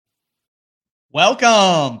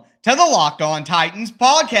Welcome to the Locked On Titans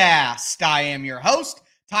podcast. I am your host,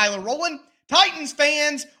 Tyler Rowland. Titans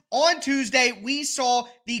fans, on Tuesday, we saw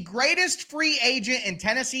the greatest free agent in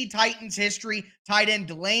Tennessee Titans history, tight end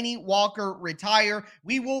Delanie Walker, retire.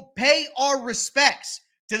 We will pay our respects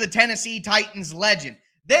to the Tennessee Titans legend.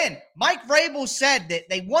 Then, Mike Vrabel said that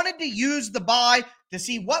they wanted to use the bye to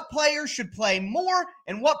see what players should play more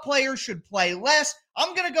and what players should play less.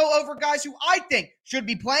 I'm going to go over guys who I think should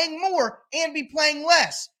be playing more and be playing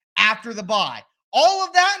less after the bye. All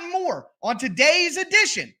of that and more on today's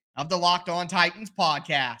edition of the Locked On Titans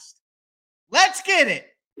podcast. Let's get it.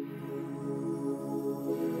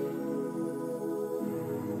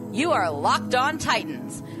 You are Locked On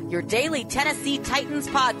Titans, your daily Tennessee Titans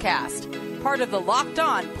podcast, part of the Locked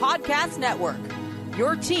On Podcast Network,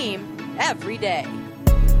 your team every day.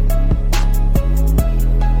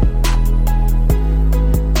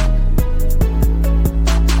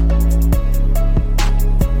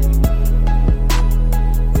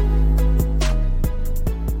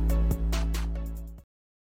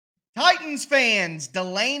 Titans fans,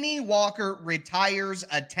 Delanie Walker retires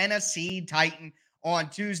a Tennessee Titan on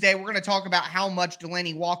Tuesday. We're going to talk about how much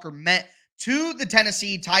Delanie Walker meant to the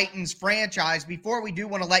Tennessee Titans franchise. Before we do,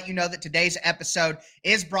 want to let you know that today's episode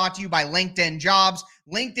is brought to you by LinkedIn Jobs.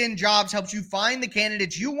 LinkedIn Jobs helps you find the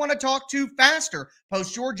candidates you want to talk to faster.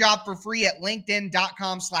 Post your job for free at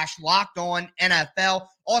linkedin.com/lockedonnfl.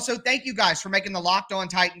 Also, thank you guys for making the Locked On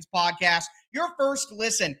Titans podcast your first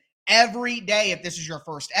listen every day. If this is your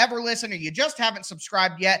first ever listen or you just haven't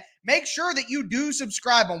subscribed yet, make sure that you do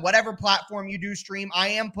subscribe on whatever platform you do stream. I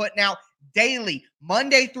am putting out daily,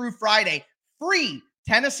 Monday through Friday, free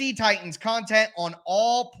Tennessee Titans content on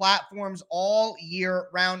all platforms all year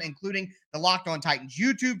round, including the Locked On Titans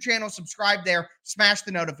YouTube channel. Subscribe there, smash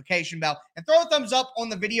the notification bell, and throw a thumbs up on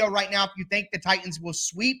the video right now if you think the Titans will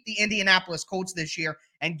sweep the Indianapolis Colts this year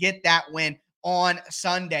and get that win on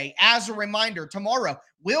Sunday. As a reminder, tomorrow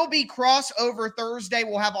will be Crossover Thursday.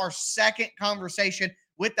 We'll have our second conversation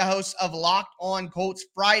with the hosts of Locked On Colts.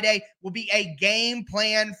 Friday will be a game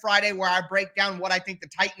plan Friday where I break down what I think the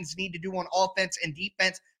Titans need to do on offense and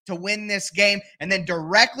defense to win this game. And then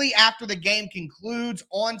directly after the game concludes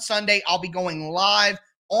on Sunday, I'll be going live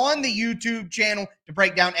on the YouTube channel to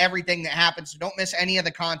break down everything that happens. So don't miss any of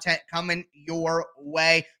the content coming your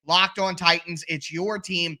way. Locked On Titans, it's your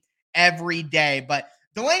team every day. But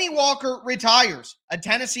Delanie Walker retires a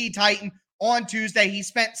Tennessee Titan on Tuesday. He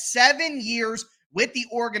spent 7 years with the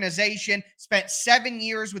organization, spent 7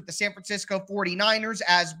 years with the San Francisco 49ers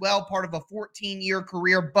as well, part of a 14-year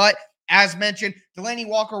career. But as mentioned, Delanie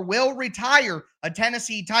Walker will retire a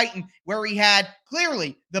Tennessee Titan where he had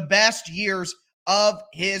clearly the best years of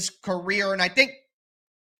his career. And I think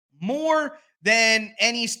more than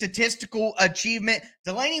any statistical achievement,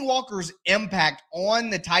 Delanie Walker's impact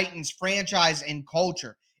on the Titans franchise and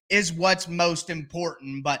culture is what's most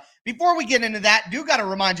important. But before we get into that, do got to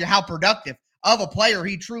remind you how productive of a player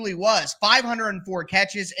he truly was. 504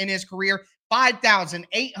 catches in his career,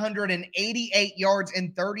 5,888 yards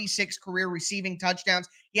and 36 career receiving touchdowns.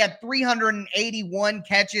 He had 381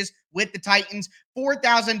 catches with the Titans,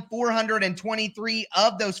 4,423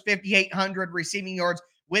 of those 5,800 receiving yards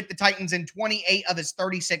with the Titans and 28 of his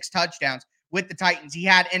 36 touchdowns with the Titans. He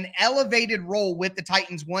had an elevated role with the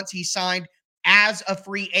Titans once he signed as a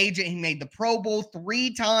free agent. He made the Pro Bowl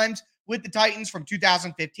 3 times with the Titans from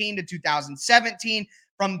 2015 to 2017.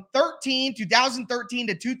 From 2013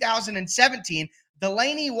 to 2017,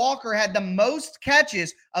 Delanie Walker had the most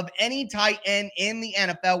catches of any tight end in the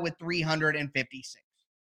NFL with 356.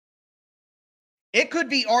 It could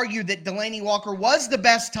be argued that Delanie Walker was the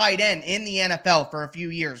best tight end in the NFL for a few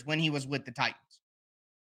years when he was with the Titans.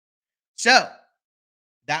 So,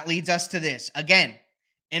 that leads us to this. Again,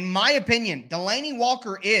 in my opinion, Delanie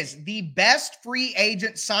Walker is the best free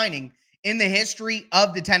agent signing in the history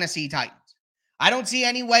of the Tennessee Titans. I don't see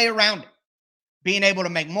any way around it. Being able to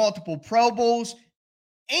make multiple Pro Bowls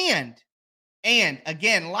and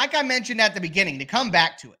again, like I mentioned at the beginning, to come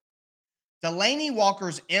back to it, Delanie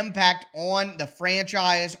Walker's impact on the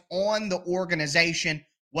franchise, on the organization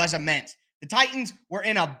was immense. The Titans were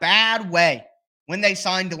in a bad way when they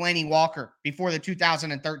signed Delanie Walker before the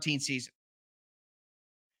 2013 season.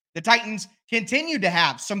 The Titans continued to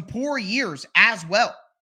have some poor years as well.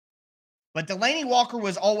 But Delanie Walker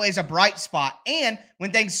was always a bright spot. And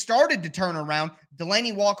when things started to turn around,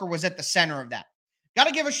 Delanie Walker was at the center of that. Got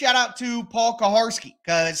to give a shout out to Paul Kaharski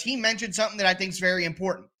because he mentioned something that I think is very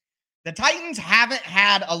important. The Titans haven't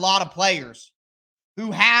had a lot of players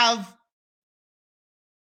who have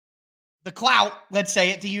the clout, let's say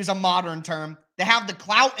it to use a modern term, to have the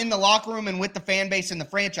clout in the locker room and with the fan base and the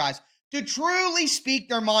franchise to truly speak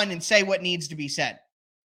their mind and say what needs to be said.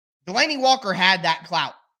 Delanie Walker had that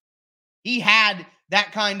clout. He had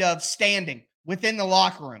that kind of standing within the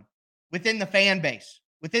locker room, within the fan base,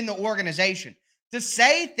 within the organization, to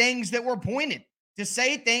say things that were pointed, to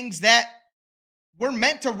say things that were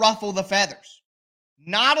meant to ruffle the feathers.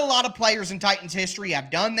 Not a lot of players in Titans history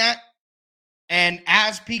have done that. And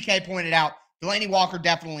as PK pointed out, Delanie Walker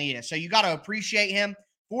definitely is. So you got to appreciate him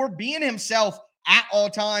for being himself at all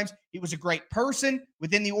times. He was a great person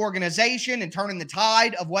within the organization and turning the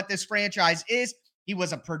tide of what this franchise is. He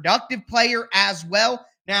was a productive player as well.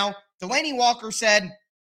 Now, Delanie Walker said,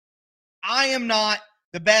 I am not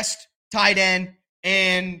the best tight end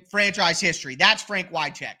in franchise history. That's Frank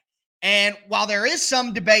Wycheck. And while there is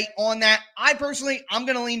some debate on that, I'm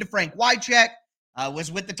going to lean to Frank Wycheck.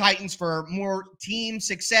 Was with the Titans for more team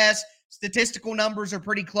success. Statistical numbers are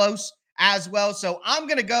pretty close as well. So I'm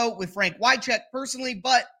going to go with Frank Wycheck personally.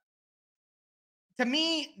 But to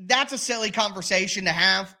me, that's a silly conversation to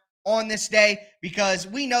have on this day because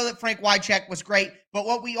we know that Frank Wycheck was great. But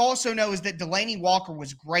what we also know is that Delanie Walker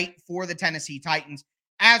was great for the Tennessee Titans.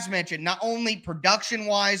 As mentioned, not only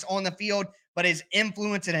production-wise on the field, but his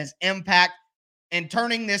influence and his impact in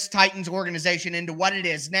turning this Titans organization into what it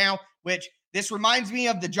is now, which this reminds me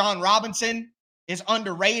of the John Robinson is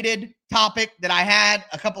underrated topic that I had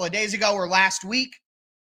a couple of days ago or last week.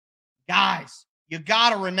 Guys, you got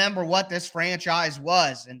to remember what this franchise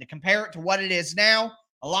was and to compare it to what it is now.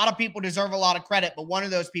 A lot of people deserve a lot of credit, but one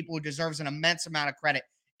of those people who deserves an immense amount of credit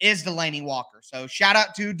is Delanie Walker. So shout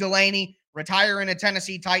out to Delanie, retiring a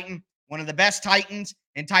Tennessee Titan, one of the best Titans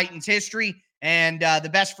in Titans history, and the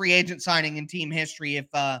best free agent signing in team history.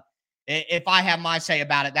 If I have my say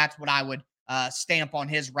about it, that's what I would stamp on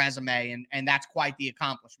his resume, and that's quite the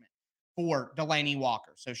accomplishment for Delanie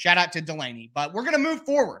Walker. So shout out to Delanie. But we're going to move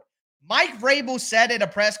forward. Mike Vrabel said at a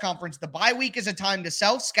press conference, the bye week is a time to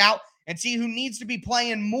self-scout and see who needs to be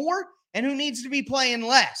playing more and who needs to be playing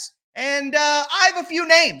less. And I have a few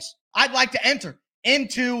names I'd like to enter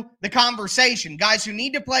into the conversation. Guys who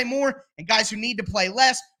need to play more and guys who need to play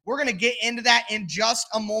less. We're going to get into that in just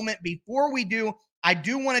a moment. Before we do, I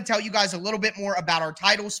do want to tell you guys a little bit more about our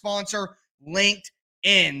title sponsor,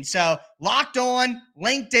 LinkedIn. So Locked On,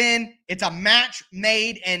 LinkedIn, it's a match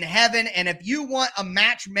made in heaven. And if you want a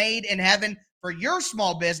match made in heaven for your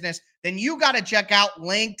small business, then you got to check out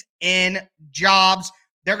LinkedIn Jobs.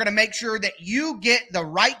 They're going to make sure that you get the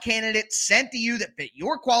right candidates sent to you that fit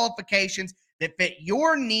your qualifications, that fit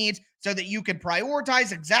your needs, so that you can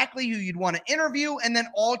prioritize exactly who you'd want to interview and then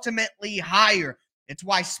ultimately hire. It's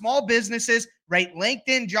why small businesses rate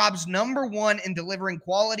LinkedIn Jobs #1 in delivering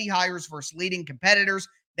quality hires versus leading competitors.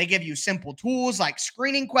 They give you simple tools like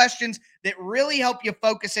screening questions that really help you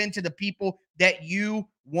focus into the people that you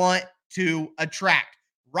want to attract.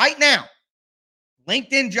 Right now,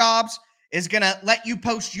 LinkedIn Jobs is going to let you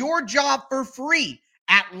post your job for free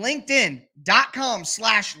at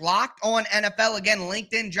linkedin.com/lockedonnfl. Again,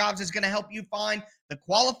 LinkedIn Jobs is going to help you find the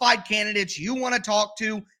qualified candidates you want to talk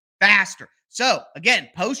to faster. So again,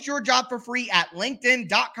 post your job for free at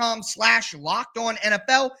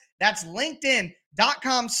linkedin.com/lockedonnfl. That's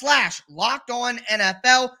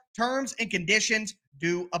linkedin.com/lockedonnfl. Terms and conditions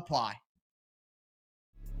do apply.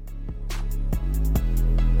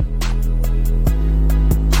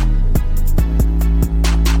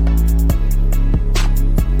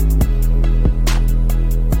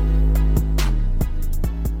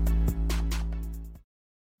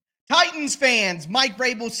 Titans fans, Mike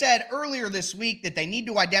Vrabel said earlier this week that they need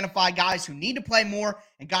to identify guys who need to play more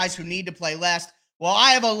and guys who need to play less. Well,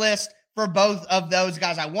 I have a list for both of those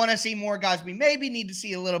guys. I want to see more guys we maybe need to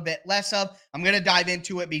see a little bit less of. I'm going to dive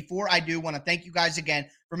into it. Before I do, want to thank you guys again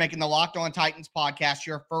for making the Locked On Titans podcast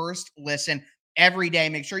your first listen every day.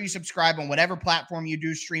 Make sure you subscribe on whatever platform you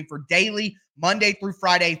do stream for daily, Monday through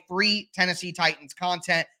Friday, free Tennessee Titans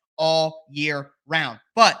content all year round.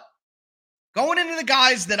 But going into the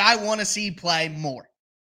guys that I want to see play more,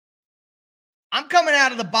 I'm coming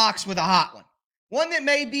out of the box with a hot one that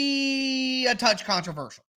may be a touch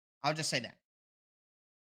controversial. I'll just say that.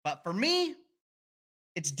 But for me,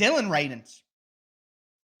 it's Dillon Radunz.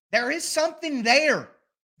 There is something there.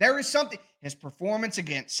 There is something. His performance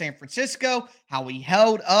against San Francisco, how he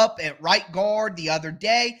held up at right guard the other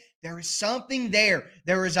day, there is something there.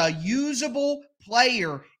 There is a usable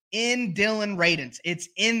player in Dillon Radunz. It's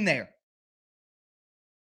in there.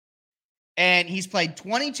 And he's played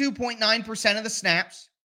 22.9% of the snaps.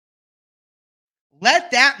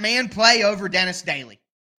 Let that man play over Dennis Daly.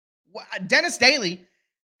 Dennis Daly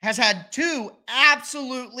has had two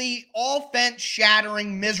absolutely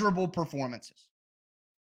offense-shattering, miserable performances.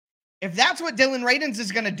 If that's what Dillon Radunz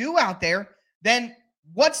is going to do out there, then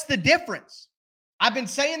what's the difference? I've been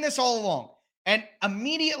saying this all along. And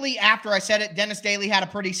immediately after I said it, Dennis Daly had a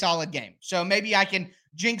pretty solid game. So maybe I can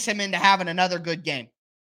jinx him into having another good game.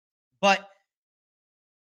 But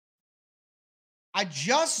I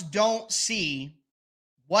just don't see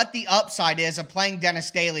what the upside is of playing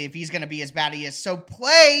Dennis Daly if he's going to be as bad as he is. So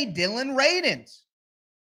play Dillon Radunz.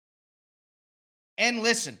 And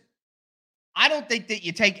listen, I don't think that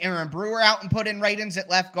you take Aaron Brewer out and put in Radunz at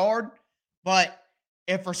left guard, but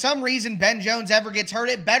if for some reason Ben Jones ever gets hurt,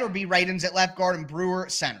 it better be Radunz at left guard and Brewer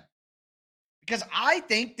at center. Because I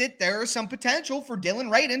think that there is some potential for Dillon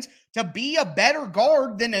Radunz to be a better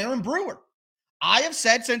guard than Aaron Brewer. I have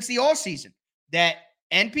said since the offseason that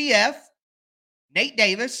NPF, Nate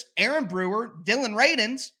Davis, Aaron Brewer, Dillon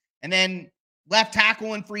Radunz, and then left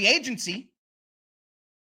tackle in free agency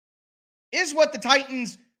is what the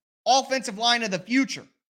Titans' offensive line of the future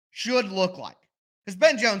should look like. Because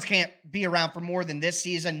Ben Jones can't be around for more than this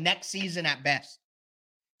season, next season at best.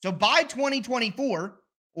 So by 2024,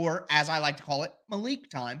 or as I like to call it, Malik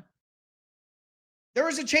time, there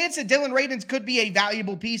is a chance that Dillon Radunz could be a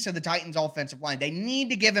valuable piece of the Titans' offensive line. They need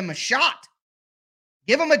to give him a shot.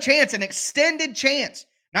 Give him a chance, an extended chance,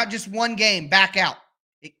 not just one game, back out.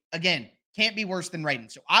 Again, can't be worse than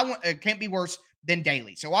Radunz. So can't be worse than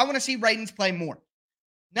Daly. So I want to see Radunz play more.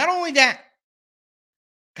 Not only that,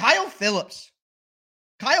 Kyle Phillips.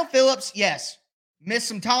 Kyle Phillips, yes, missed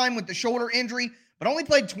some time with the shoulder injury, but only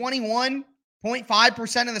played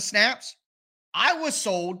 21.5% of the snaps. I was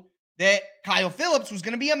sold that Kyle Phillips was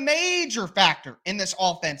going to be a major factor in this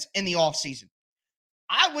offense in the offseason.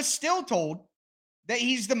 I was still told that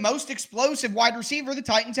he's the most explosive wide receiver the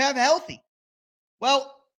Titans have healthy.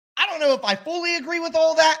 Well, I don't know if I fully agree with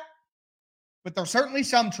all that, but there's certainly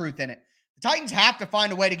some truth in it. The Titans have to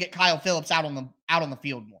find a way to get Kyle Phillips out on the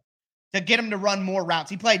field more, to get him to run more routes.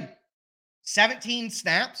 He played 17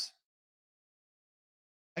 snaps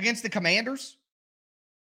against the Commanders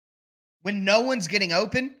when no one's getting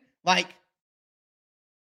open. Like,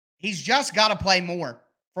 he's just got to play more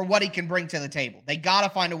for what he can bring to the table. They got to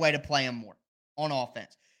find a way to play him more on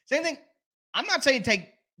offense. Same thing. I'm not saying take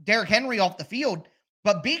Derrick Henry off the field,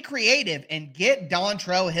 but be creative and get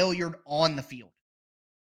Dontrell Hilliard on the field.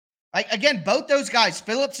 Like, again, both those guys,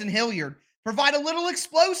 Phillips and Hilliard, provide a little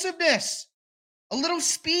explosiveness, a little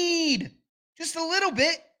speed, just a little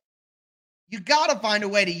bit. You got to find a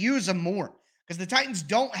way to use them more because the Titans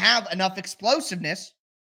don't have enough explosiveness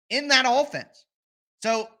in that offense.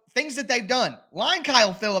 So things that they've done, line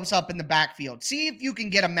Kyle Phillips up in the backfield. See if you can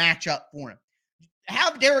get a matchup for him.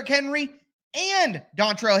 Have Derrick Henry and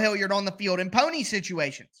Dontrell Hilliard on the field in pony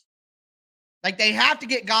situations. Like, they have to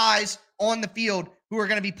get guys on the field who are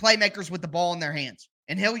going to be playmakers with the ball in their hands.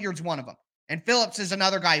 And Hilliard's one of them. And Phillips is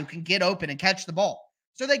another guy who can get open and catch the ball.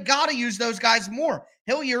 So they got to use those guys more.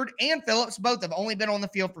 Hilliard and Phillips both have only been on the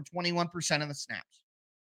field for 21% of the snaps.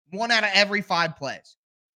 1 out of every 5 plays.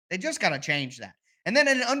 They just got to change that. And then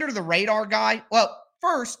an under-the-radar guy, well,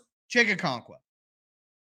 first, Chigakonkwo.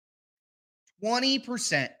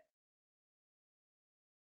 20%.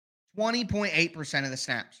 20.8% of the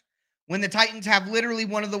snaps. When the Titans have literally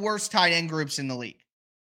one of the worst tight end groups in the league.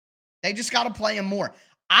 They just got to play him more.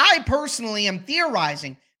 I personally am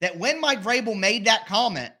theorizing that when Mike Vrabel made that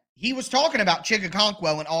comment, he was talking about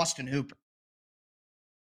Chigakonkwo and Austin Hooper.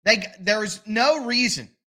 There's no reason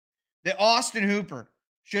that Austin Hooper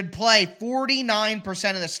should play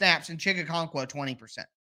 49% of the snaps and Chigakonkwo 20%.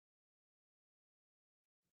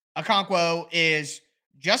 Okonkwo is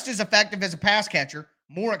just as effective as a pass catcher,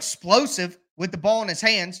 more explosive with the ball in his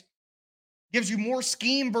hands, gives you more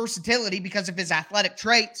scheme versatility because of his athletic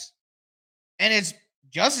traits, and is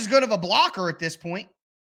just as good of a blocker at this point.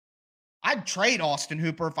 I'd trade Austin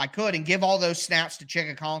Hooper if I could and give all those snaps to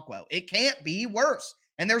Chigakonkwo. It can't be worse,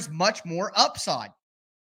 and there's much more upside.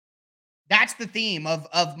 That's the theme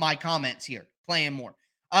of my comments here, playing more.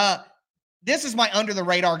 This is my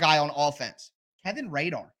under-the-radar guy on offense, Kevin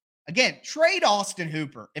Radar. Again, trade Austin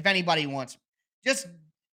Hooper if anybody wants him. Just,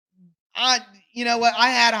 you know what? I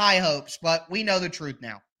had high hopes, but we know the truth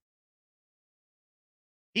now.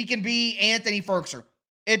 He can be Anthony Firkser.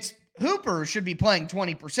 It's Hooper should be playing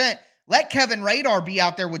 20%. Let Kevin Radar be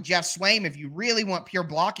out there with Jeff Swaim if you really want pure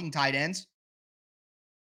blocking tight ends.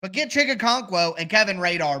 But get Chigakonkwo and Kevin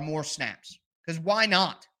Radar more snaps. Because why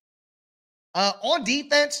not? On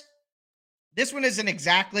defense, this one isn't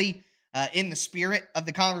exactly in the spirit of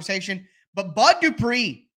the conversation, but Bud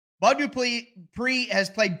Dupree has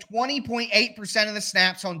played 20.8% of the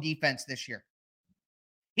snaps on defense this year.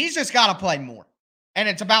 He's just got to play more. And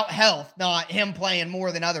it's about health, not him playing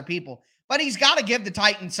more than other people. but he's got to give the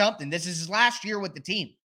Titans something. This is his last year with the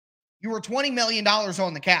team. You were $20 million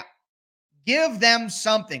on the cap. Give them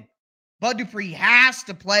something. Bud Dupree has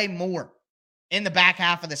to play more in the back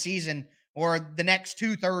half of the season or the next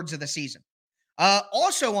 2/3 of the season.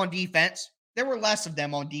 Also on defense, there were less of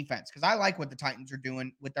them on defense because I like what the Titans are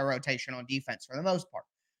doing with their rotation on defense for the most part.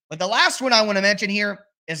 But the last one I want to mention here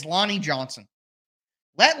is Lonnie Johnson.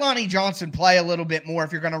 Let Lonnie Johnson play a little bit more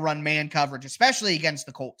if you're going to run man coverage, especially against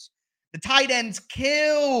the Colts. The tight ends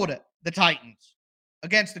killed the Titans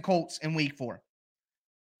against the Colts in week 4.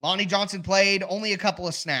 Lonnie Johnson played only a couple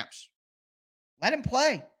of snaps. Let him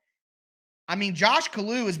play. I mean, Josh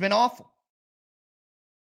Kalu has been awful.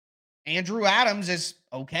 Andrew Adams is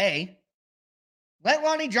okay. Let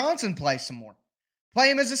Lonnie Johnson play some more.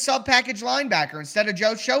 Play him as a sub-package linebacker instead of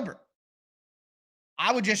Joe Schobert.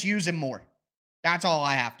 I would just use him more. That's all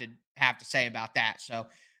I have to say about that. So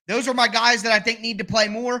those are my guys that I think need to play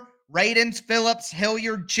more. Radens, Phillips,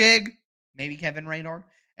 Hilliard, Chig, maybe Kevin Raynard,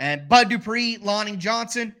 and Bud Dupree, Lonnie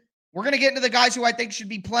Johnson. We're going to get into the guys who I think should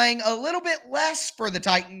be playing a little bit less for the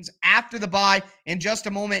Titans after the bye in just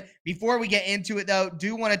a moment. Before we get into it, though,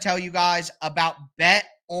 do want to tell you guys about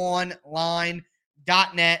betonline.net.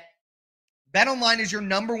 BetOnline is your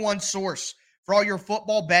number one source for all your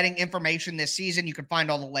football betting information this season. You can find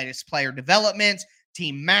all the latest player developments,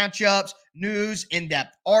 team matchups, news,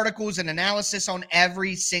 in-depth articles, and analysis on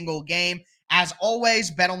every single game. As always,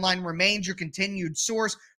 BetOnline remains your continued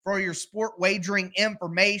source for your sport wagering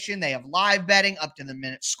information. They have live betting,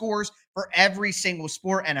 up-to-the-minute scores for every single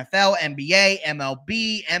sport: NFL, NBA,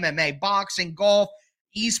 MLB, MMA, boxing, golf,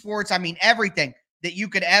 esports. I mean, everything that you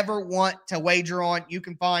could ever want to wager on, you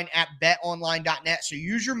can find at betonline.net. So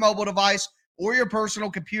use your mobile device or your personal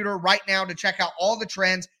computer right now to check out all the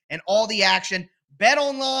trends and all the action.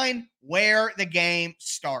 BetOnline, where the game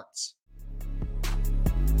starts.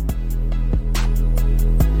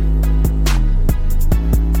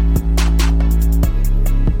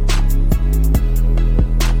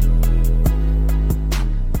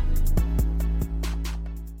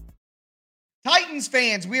 Titans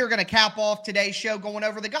fans, we are going to cap off today's show going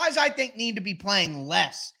over the guys I think need to be playing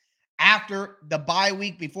less after the bye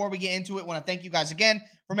week. Before we get into it, I want to thank you guys again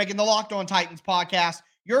for making the Locked On Titans podcast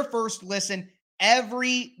your first listen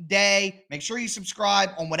every day. Make sure you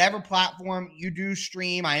subscribe on whatever platform you do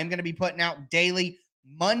stream. I am going to be putting out daily,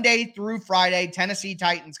 Monday through Friday, Tennessee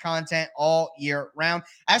Titans content all year round.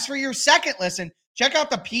 As for your second listen, check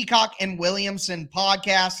out the Peacock and Williamson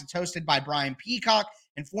podcast. It's hosted by Brian Peacock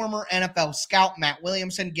and former NFL scout Matt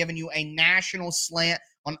Williamson, giving you a national slant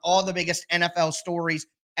on all the biggest NFL stories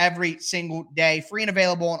every single day. Free and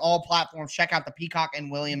available on all platforms. Check out the Peacock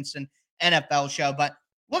and Williamson NFL show. But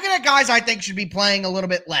looking at guys I think should be playing a little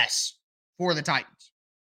bit less for the Titans.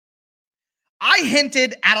 I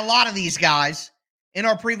hinted at a lot of these guys in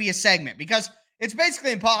our previous segment because it's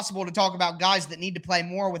basically impossible to talk about guys that need to play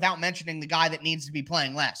more without mentioning the guy that needs to be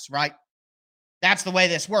playing less, right? That's the way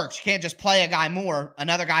this works. You can't just play a guy more.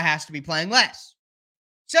 Another guy has to be playing less.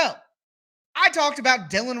 So I talked about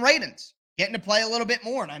Dillon Radunz getting to play a little bit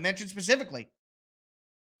more, and I mentioned specifically,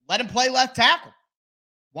 let him play left tackle.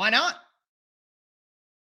 Why not?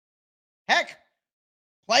 Heck,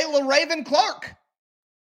 play LaRaven Clark.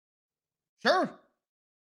 Sure.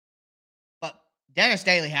 But Dennis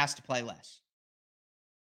Daly has to play less.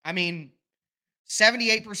 I mean,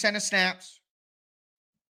 78% of snaps.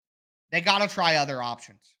 They got to try other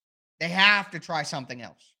options. They have to try something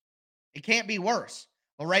else. It can't be worse.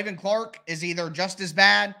 LaRaven Clark is either just as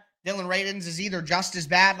bad. Dillon Radunz is either just as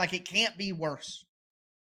bad. Like, it can't be worse.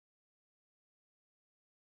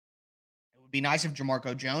 It would be nice if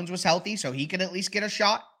Jamarco Jones was healthy so he could at least get a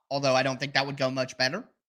shot, although I don't think that would go much better.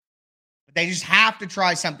 But they just have to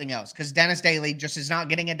try something else because Dennis Daly just is not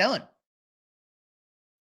getting it done.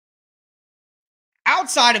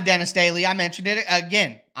 Outside of Dennis Daly, I mentioned it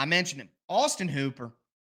again. I mentioned him. Austin Hooper,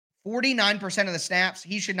 49% of the snaps.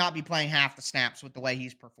 He should not be playing half the snaps with the way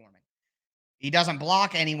he's performing. He doesn't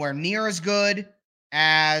block anywhere near as good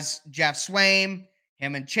as Jeff Swaim.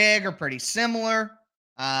 Him and Chig are pretty similar.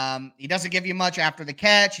 He doesn't give you much after the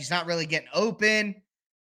catch. He's not really getting open.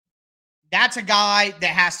 That's a guy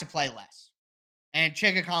that has to play less. And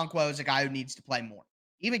Chig Okonkwo is a guy who needs to play more.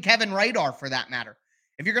 Even Kevin Radar, for that matter.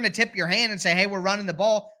 If you're going to tip your hand and say, hey, we're running the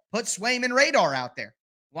ball, put Swaim and Radar out there.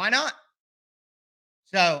 Why not?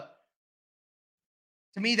 So,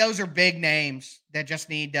 to me, those are big names that just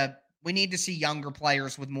we need to see younger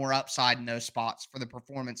players with more upside in those spots for the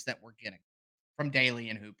performance that we're getting from Daly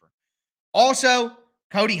and Hooper. Also,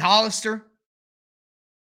 Cody Hollister.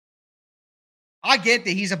 I get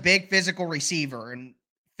that he's a big physical receiver, and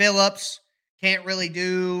Phillips can't really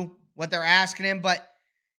do what they're asking him. But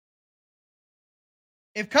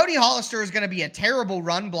if Cody Hollister is going to be a terrible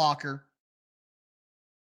run blocker,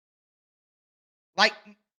 like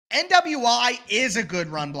NWI is a good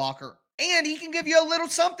run blocker, and he can give you a little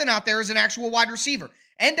something out there as an actual wide receiver.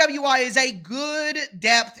 NWI is a good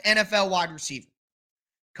depth NFL wide receiver.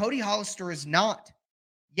 Cody Hollister is not.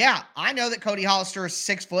 Yeah, I know that Cody Hollister is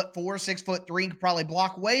 6'4", 6'3", and could probably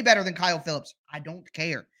block way better than Kyle Phillips. I don't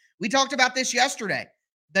care. We talked about this yesterday.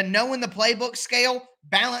 The knowing the playbook scale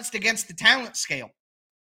balanced against the talent scale.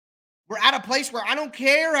 We're at a place where I don't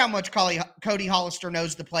care how much Cody Hollister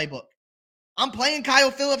knows the playbook. I'm playing Kyle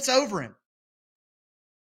Phillips over him.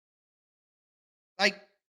 Like,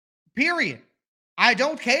 period. I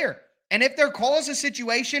don't care. And if there calls a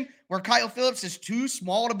situation where Kyle Phillips is too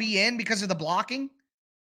small to be in because of the blocking,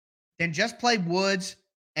 then just play Woods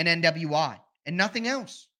and NWI and nothing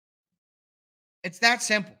else. It's that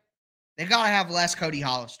simple. They got to have less Cody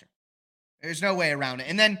Hollister. There's no way around it.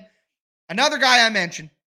 And then another guy I mentioned,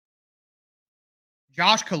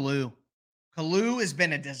 Josh Kalu. Kalu has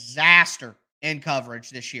been a disaster in coverage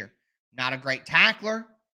this year. Not a great tackler.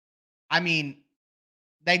 I mean,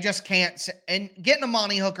 they just can't. And getting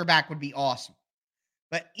Amani Hooker back would be awesome.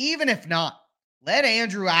 But even if not, let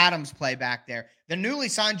Andrew Adams play back there. The newly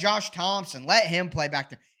signed Josh Thompson, let him play back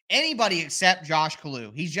there. Anybody except Josh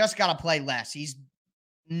Kalu. He's just got to play less. He's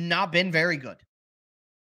not been very good.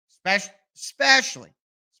 Especially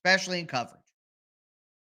in coverage.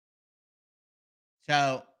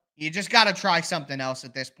 So you just got to try something else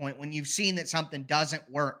at this point when you've seen that something doesn't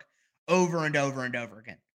work over and over and over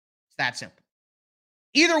again. It's that simple.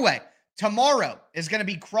 Either way, tomorrow is going to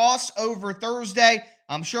be crossover Thursday.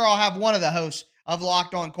 I'm sure I'll have one of the hosts of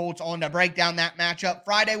Locked On Colts on to break down that matchup.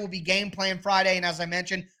 Friday will be Game Plan Friday, and as I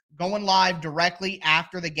mentioned, going live directly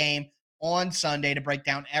after the game on Sunday to break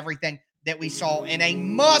down everything that we saw in a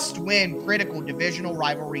must-win critical divisional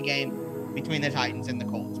rivalry game between the Titans and the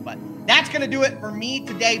Colts. But that's going to do it for me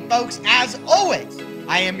today, folks. As always,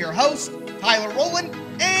 I am your host, Tyler Rowland,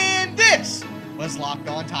 and this was Locked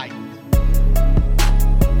On Titans.